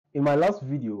In my last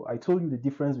video, I told you the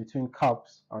difference between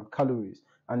carbs and calories,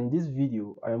 and in this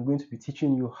video, I am going to be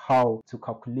teaching you how to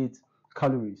calculate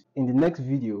calories. In the next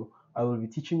video, I will be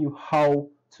teaching you how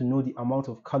to know the amount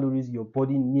of calories your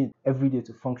body needs every day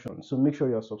to function. So make sure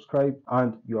you are subscribed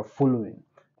and you are following.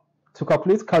 To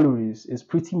calculate calories is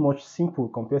pretty much simple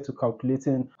compared to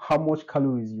calculating how much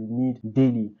calories you need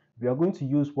daily. We are going to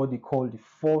use what they call the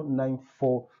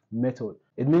 494 method.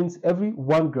 It means every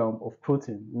 1 gram of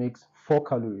protein makes 4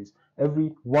 calories,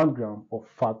 every 1 gram of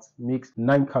fat makes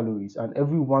 9 calories, and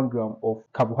every 1 gram of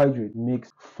carbohydrate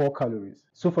makes 4 calories.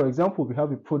 So for example, we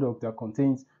have a product that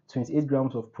contains 28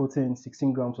 grams of protein,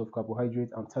 16 grams of carbohydrate,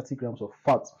 and 30 grams of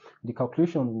fat. The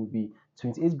calculation will be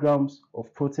 28 grams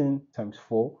of protein times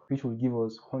 4, which will give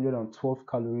us 112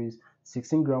 calories,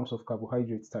 16 grams of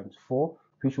carbohydrates times 4,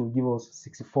 which will give us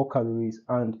 64 calories,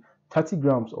 and 30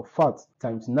 grams of fat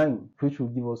times 9, which will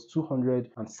give us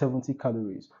 270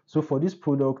 calories. So for this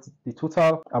product, the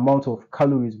total amount of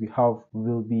calories we have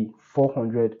will be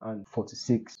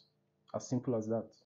 446. As simple as that.